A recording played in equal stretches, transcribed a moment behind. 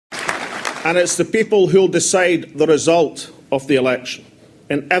And it's the people who will decide the result of the election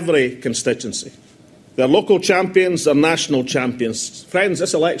in every constituency. They're local champions, they're national champions. Friends,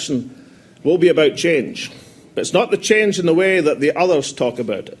 this election will be about change. But it's not the change in the way that the others talk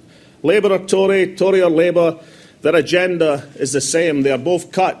about it. Labour or Tory, Tory or Labour, their agenda is the same. They are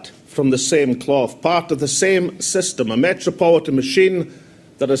both cut from the same cloth, part of the same system, a metropolitan machine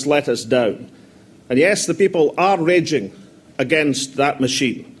that has let us down. And yes, the people are raging against that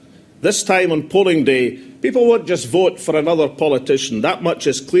machine. This time on polling day, people won't just vote for another politician. That much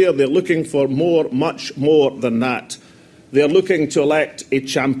is clear. They're looking for more, much more than that. They are looking to elect a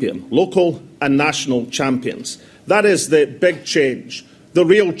champion, local and national champions. That is the big change, the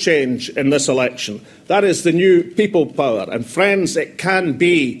real change in this election. That is the new people power. And friends, it can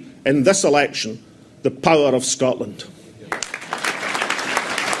be, in this election, the power of Scotland.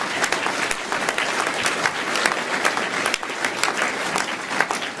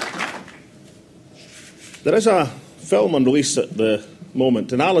 There is a film on release at the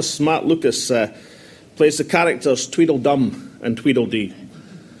moment, and Alice Matt Lucas plays the characters Tweedledum and Tweedledee.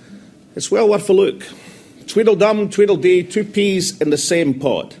 It's well worth a look. Tweedledum, Tweedledee, two peas in the same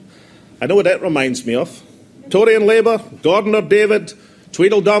pod. I know what it reminds me of. Tory and Labour, Gordon or David,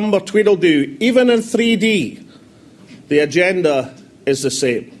 Tweedledum or Tweedledee. Even in 3D, the agenda is the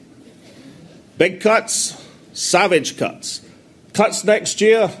same. Big cuts, savage cuts. Cuts next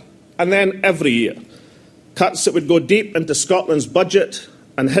year and then every year. Cuts that would go deep into Scotland's budget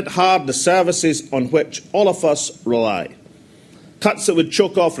and hit hard the services on which all of us rely. Cuts that would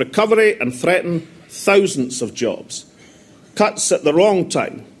choke off recovery and threaten thousands of jobs. Cuts at the wrong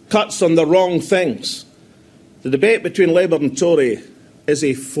time. Cuts on the wrong things. The debate between Labour and Tory is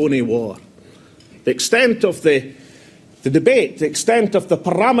a phony war. The extent of the debate, the extent of the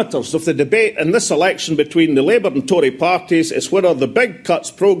parameters of the debate in this election between the Labour and Tory parties is whether the big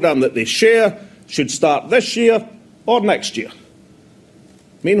cuts programme that they share should start this year or next year.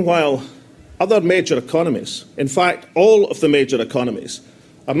 Meanwhile, other major economies, in fact, all of the major economies,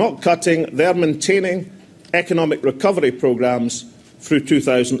 are not cutting, they're maintaining economic recovery programmes through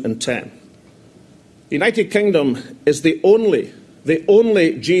 2010. The United Kingdom is the only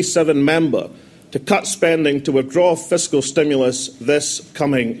G7 member to cut spending to withdraw fiscal stimulus this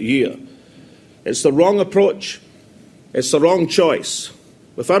coming year. It's the wrong approach, it's the wrong choice.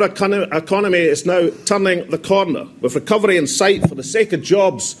 With our economy is now turning the corner, with recovery in sight for the sake of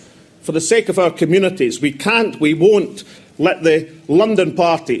jobs, for the sake of our communities, we won't let the London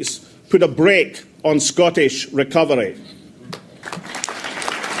parties put a brake on Scottish recovery.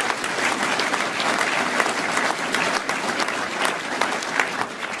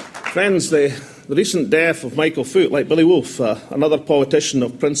 Friends, the recent death of Michael Foot, like Billy Wolfe, another politician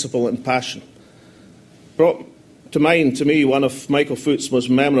of principle and passion, brought to mind, to me, one of Michael Foot's most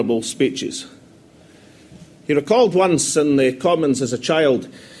memorable speeches. He recalled once in the Commons as a child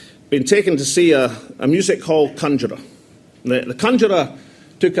being taken to see a music hall conjurer. The conjurer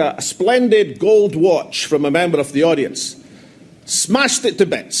took a splendid gold watch from a member of the audience, smashed it to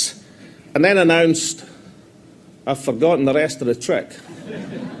bits, and then announced, "I've forgotten the rest of the trick."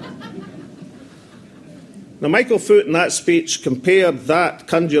 Now, Michael Foot in that speech compared that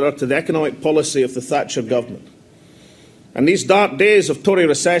conjurer to the economic policy of the Thatcher government. In these dark days of Tory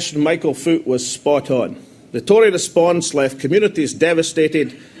recession, Michael Foot was spot on. The Tory response left communities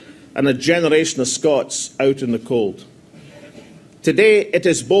devastated and a generation of Scots out in the cold. Today, it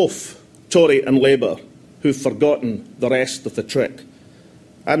is both Tory and Labour who've forgotten the rest of the trick,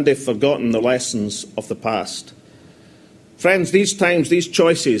 and they've forgotten the lessons of the past. Friends, these times, these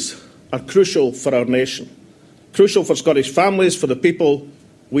choices are crucial for our nation, crucial for Scottish families, for the people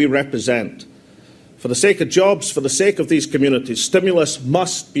we represent. For the sake of jobs, for the sake of these communities, stimulus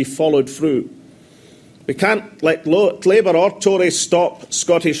must be followed through. We can't let Labour or Tory stop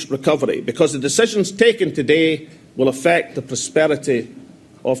Scottish recovery, because the decisions taken today will affect the prosperity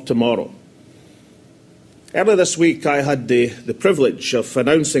of tomorrow. Earlier this week, I had the privilege of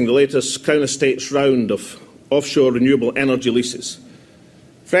announcing the latest Crown Estate's round of offshore renewable energy leases.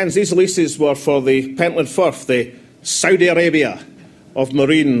 Friends, these leases were for the Pentland Firth, the Saudi Arabia of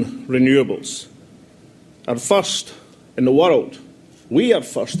marine renewables. Are first in the world. We are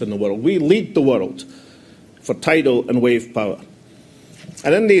first in the world. We lead the world for tidal and wave power.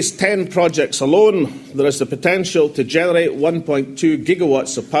 And in these 10 projects alone, there is the potential to generate 1.2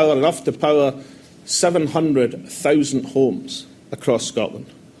 gigawatts of power, enough to power 700,000 homes across Scotland.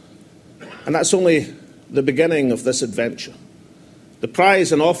 And that's only the beginning of this adventure. The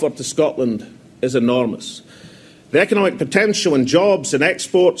prize and offer to Scotland is enormous. The economic potential in jobs and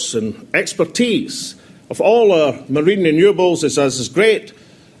exports and expertise of all our marine renewables is as great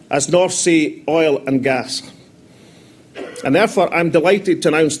as North Sea oil and gas. And therefore, I'm delighted to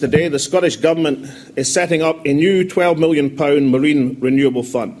announce today the Scottish Government is setting up a new £12 million marine renewable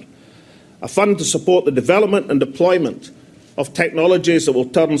fund, a fund to support the development and deployment of technologies that will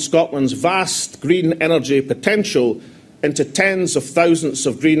turn Scotland's vast green energy potential into tens of thousands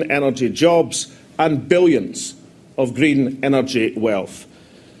of green energy jobs and billions of green energy wealth.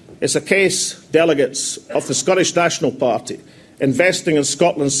 It's a case, delegates of the Scottish National Party, investing in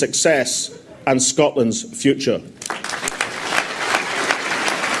Scotland's success and Scotland's future.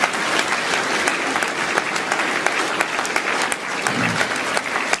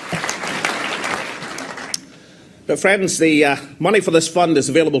 But friends, the money for this fund is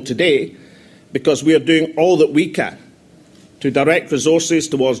available today because we are doing all that we can to direct resources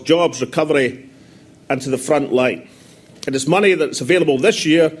towards jobs, recovery and to the front line. It is money that is available this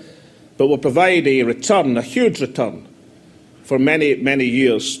year but will provide a return, a huge return, for many, many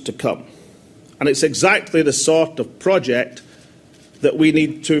years to come. And it's exactly the sort of project that we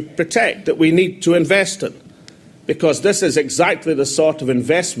need to protect, that we need to invest in, because this is exactly the sort of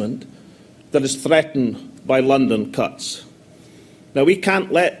investment that is threatened by London cuts. Now, we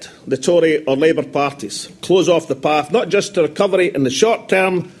can't let the Tory or Labour parties close off the path, not just to recovery in the short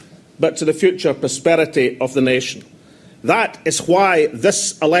term, but to the future prosperity of the nation. That is why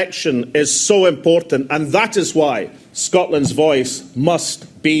this election is so important, and that is why Scotland's voice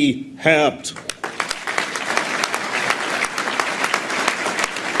must be heard.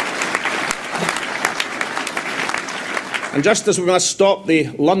 And just as we must stop the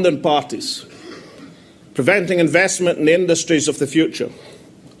London parties preventing investment in the industries of the future,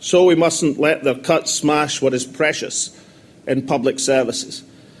 so we mustn't let their cuts smash what is precious in public services,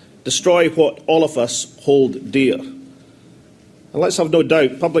 destroy what all of us hold dear. And let's have no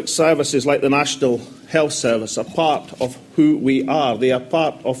doubt, public services like the National Health Service are part of who we are. They are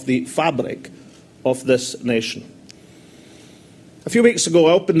part of the fabric of this nation. A few weeks ago,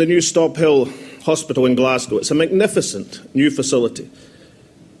 I opened the new Stop Hill Hospital in Glasgow. It's a magnificent new facility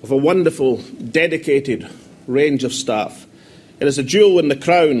with a wonderful, dedicated range of staff. It is a jewel in the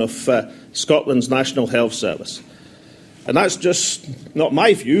crown of Scotland's National Health Service. And that's just not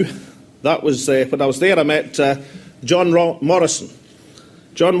my view. That was, when I was there, I met John Morrison.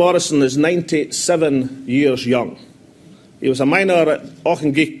 John Morrison is 97 years young. He was a miner at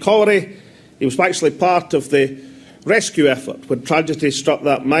Auchengeich Colliery. He was actually part of the rescue effort when tragedy struck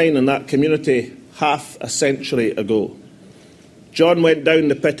that mine and that community half a century ago. John went down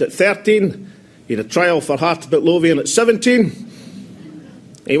the pit at 13. He had a trial for heart bit Lothian at 17.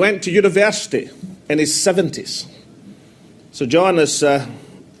 He went to university in his 70s. So John has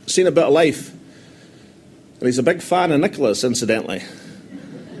seen a bit of life. And he's a big fan of Nicola's, incidentally.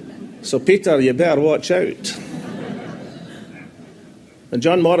 So, Peter, you better watch out. And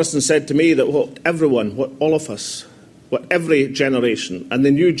John Morrison said to me that what all of us, what every generation and the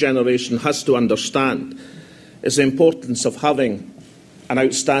new generation has to understand is the importance of having an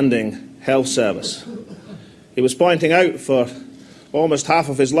outstanding health service. He was pointing out for almost half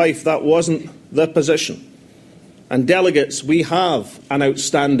of his life that wasn't the position. And delegates, we have an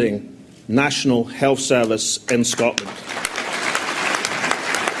outstanding National Health Service in Scotland.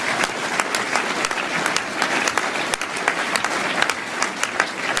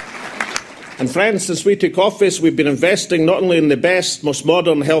 And friends, since we took office, we've been investing not only in the best, most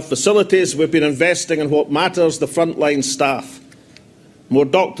modern health facilities, we've been investing in what matters, the frontline staff. More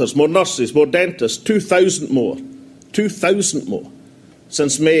doctors, more nurses, more dentists, 2,000 more. 2,000 more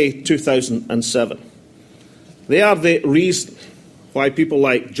since May 2007. They are the reason why people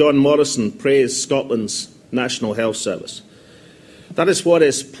like John Morrison praise Scotland's National Health Service. That is what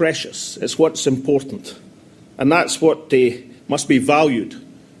is precious, it's what's important, and that's what must be valued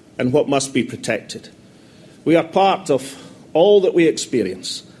and what must be protected. We are part of all that we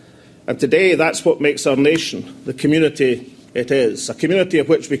experience, and today that's what makes our nation the community it is, a community of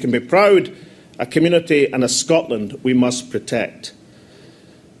which we can be proud, a community and a Scotland we must protect.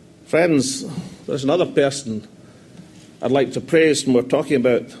 Friends, there's another person I'd like to praise when we're talking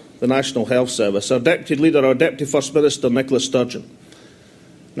about the National Health Service, our Deputy Leader, our Deputy First Minister, Nicola Sturgeon.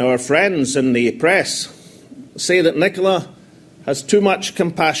 Now, our friends in the press say that Nicola has too much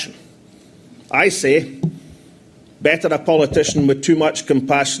compassion. I say, better a politician with too much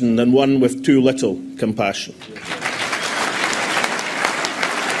compassion than one with too little compassion.